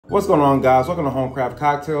What's going on, guys? Welcome to HomeCraft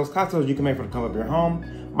cocktails you can make for the comfort of your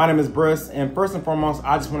home. My name is Briss, and first and foremost,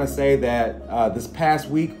 I just want to say that this past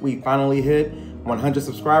week we finally hit 100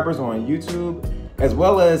 subscribers on YouTube, as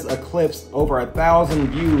well as eclipsed over 1,000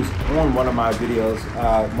 views on one of my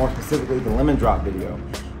videos, more specifically the lemon drop video.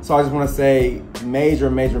 So I just want to say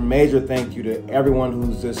major thank you to everyone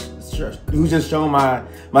who's just shown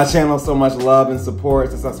my channel so much love and support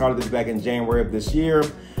since I started this back in January of this year.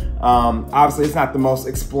 Obviously, it's not the most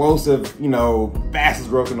explosive, fastest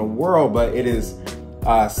growth in the world, but it is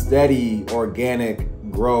steady,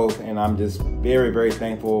 organic growth, and I'm just very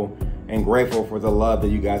thankful and grateful for the love that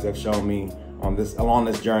you guys have shown me along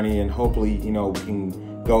this journey, and hopefully, we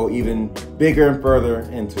can go even bigger and further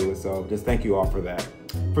into it. So just thank you all for that.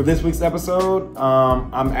 For this week's episode,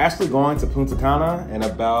 I'm actually going to Punta Cana in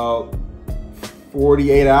about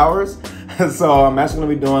 48 hours. So I'm actually going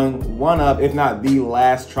to be doing one of, if not the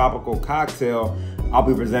last tropical cocktail I'll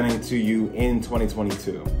be presenting to you in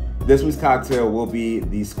 2022. This week's cocktail will be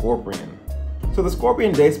the Scorpion. So the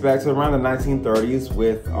Scorpion dates back to around the 1930s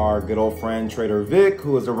with our good old friend Trader Vic,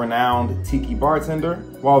 who is a renowned tiki bartender.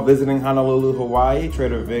 While visiting Honolulu, Hawaii,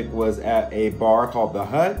 Trader Vic was at a bar called The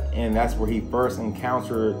Hut, and that's where he first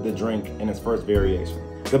encountered the drink in its first variation.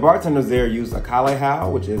 The bartenders there used akaleha,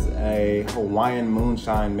 which is a Hawaiian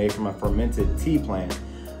moonshine made from a fermented tea plant.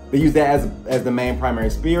 They used that as the main primary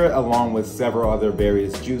spirit, along with several other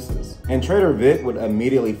various juices. And Trader Vic would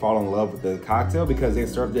immediately fall in love with the cocktail because they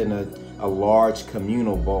served it in a large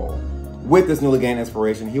communal bowl. With this newly gained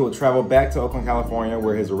inspiration, he would travel back to Oakland, California,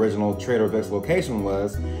 where his original Trader Vic's location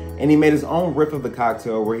was, and he made his own riff of the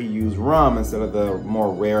cocktail where he used rum instead of the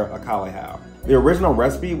more rare akaleha. The original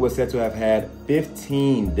recipe was said to have had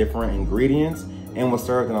 15 different ingredients and was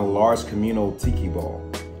served in a large communal tiki bowl.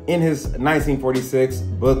 In his 1946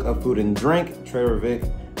 book of food and drink, Trader Vic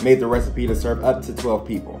made the recipe to serve up to 12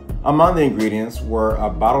 people. Among the ingredients were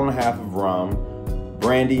a bottle and a half of rum,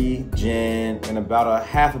 brandy, gin, and about a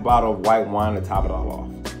half a bottle of white wine to top it all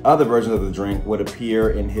off. Other versions of the drink would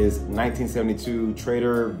appear in his 1972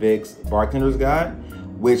 Trader Vic's Bartender's Guide,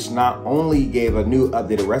 which not only gave a new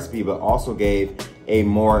updated recipe, but also gave a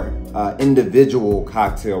more individual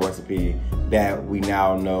cocktail recipe that we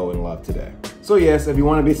now know and love today. So yes, if you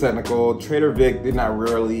want to be technical, Trader Vic did not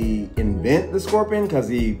really invent the Scorpion because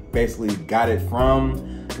he basically got it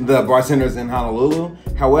from the bartenders in Honolulu.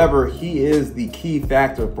 However, he is the key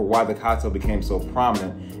factor for why the cocktail became so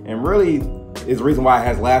prominent, and really is the reason why it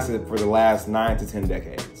has lasted for the last 9 to 10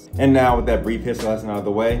 decades. And now with that brief history lesson out of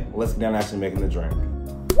the way, let's get down to actually making the drink.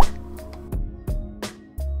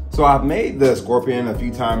 So I've made the Scorpion a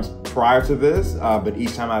few times prior to this, but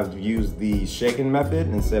each time I've used the shaken method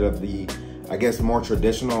instead of the, I guess, more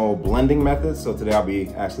traditional blending method. So today I'll be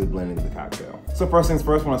actually blending the cocktail. So first things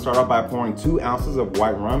first, I want to start off by pouring 2 ounces of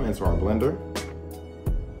white rum into our blender.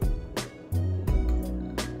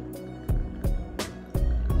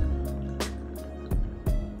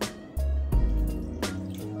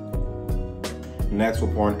 Next,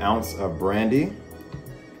 we'll pour an ounce of brandy.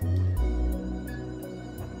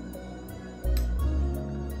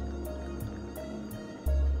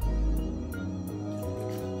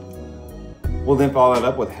 We'll then follow that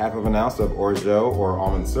up with half of an ounce of orgeat or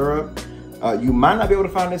almond syrup. You might not be able to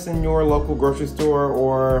find this in your local grocery store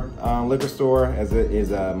or liquor store, as it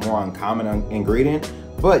is a more uncommon ingredient,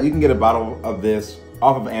 but you can get a bottle of this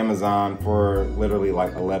off of Amazon for literally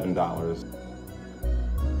like $11.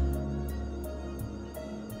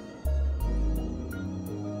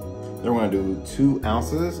 Then we're gonna do 2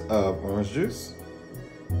 ounces of orange juice,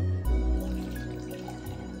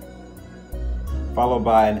 followed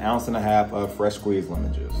by an ounce and a half of fresh squeezed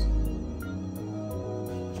lemon juice.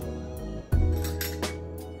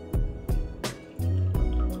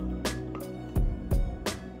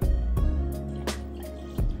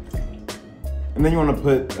 And then you want to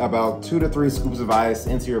put about 2 to 3 scoops of ice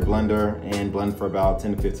into your blender and blend for about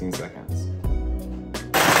 10 to 15 seconds.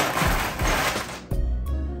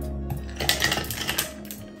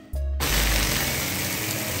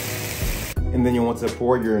 And then you'll want to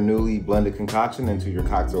pour your newly blended concoction into your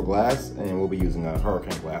cocktail glass, and we'll be using a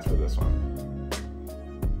hurricane glass for this one.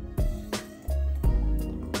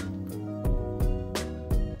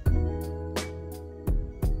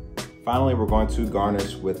 Finally, we're going to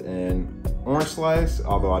garnish with an orange slice,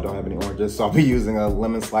 although I don't have any oranges, so I'll be using a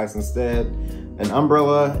lemon slice instead, an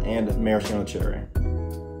umbrella, and maraschino cherry.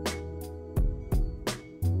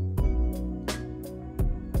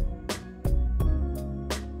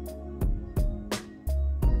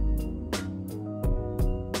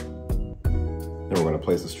 Then we're going to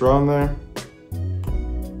place a straw in there.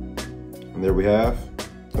 And there we have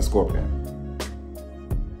a Scorpion.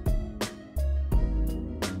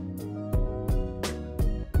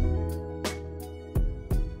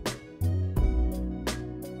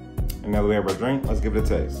 now that we have our drink, let's give it a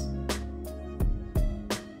taste.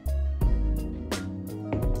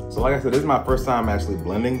 So like I said, this is my first time actually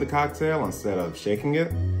blending the cocktail instead of shaking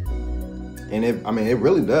it. And it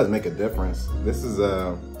really does make a difference. This is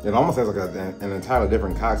it almost has like an entirely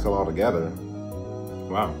different cocktail altogether.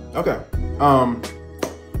 Wow, okay.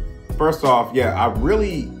 First off, yeah, I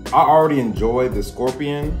already enjoyed the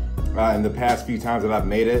scorpion in the past few times that I've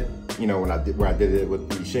made it, you know, where I did it with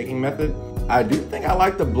the shaking method. I do think I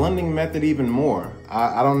like the blending method even more.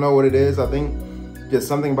 I don't know what it is. I think just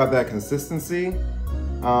something about that consistency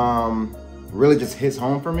really just hits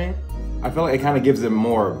home for me. I feel like it kind of gives it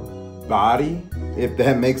more body, if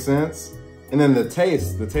that makes sense. And then the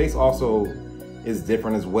taste also is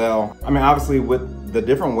different as well. I mean, obviously with the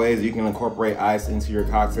different ways you can incorporate ice into your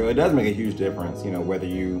cocktail, it does make a huge difference, you know, whether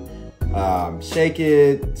you shake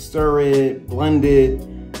it, stir it, blend it,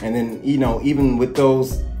 and then, you know, even with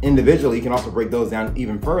those individually, you can also break those down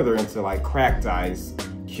even further into like cracked ice,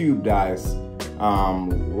 cubed ice,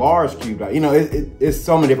 large cubed ice. You know, it's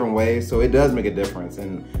so many different ways, so it does make a difference.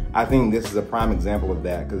 And I think this is a prime example of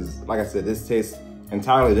that, because like I said, this tastes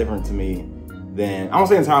entirely different to me than, I won't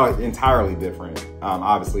say entirely different.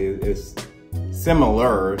 Obviously it's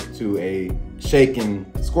similar to a shaken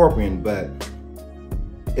scorpion, but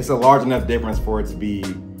it's a large enough difference for it to be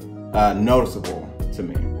noticeable to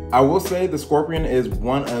me. I will say the scorpion is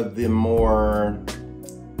one of the more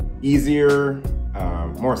easier,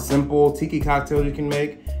 more simple tiki cocktails you can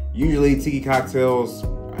make. Usually tiki cocktails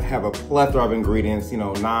have a plethora of ingredients, you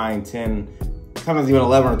know, 9, 10, sometimes even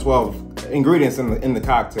 11 or 12 ingredients in the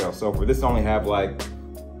cocktail. So for this to only have like,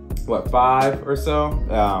 what, 5 or so,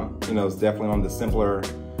 you know, it's definitely on the simpler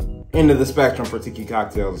end of the spectrum for tiki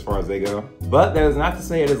cocktails as far as they go. But that is not to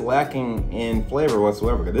say it is lacking in flavor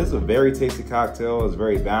whatsoever, because this is a very tasty cocktail. It's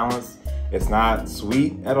very balanced. It's not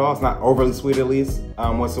sweet at all. It's not overly sweet, at least,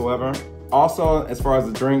 whatsoever. Also, as far as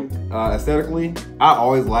the drink, aesthetically, I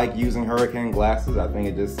always like using hurricane glasses. I think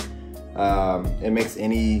it just, it makes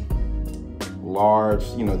any large,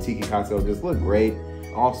 you know, tiki cocktail just look great.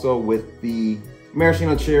 Also with the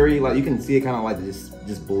maraschino cherry, like you can see it kind of like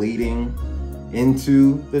just bleeding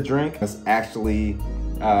into the drink. It's actually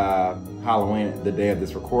Halloween, the day of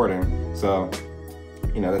this recording, so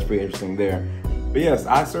you know that's pretty interesting there. But yes,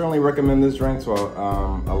 I certainly recommend this drink to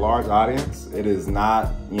a large audience. It is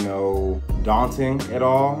not, you know, daunting at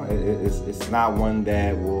all. It's not one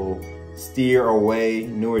that will steer away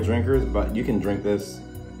newer drinkers, but you can drink this.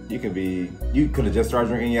 You could have just started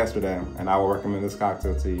drinking yesterday, and I will recommend this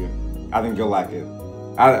cocktail to you. I think you'll like it.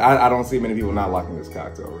 I don't see many people not liking this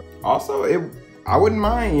cocktail. Also, I wouldn't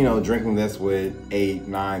mind, you know, drinking this with 8,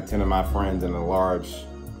 9, 10 of my friends in a large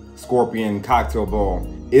scorpion cocktail bowl.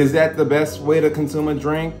 Is that the best way to consume a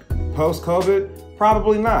drink post-COVID?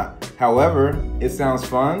 Probably not. However, it sounds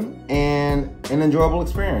fun and an enjoyable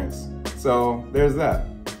experience. So there's that.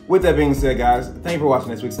 With that being said, guys, thank you for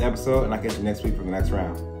watching this week's episode, and I'll catch you next week for the next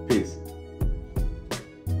round. Peace.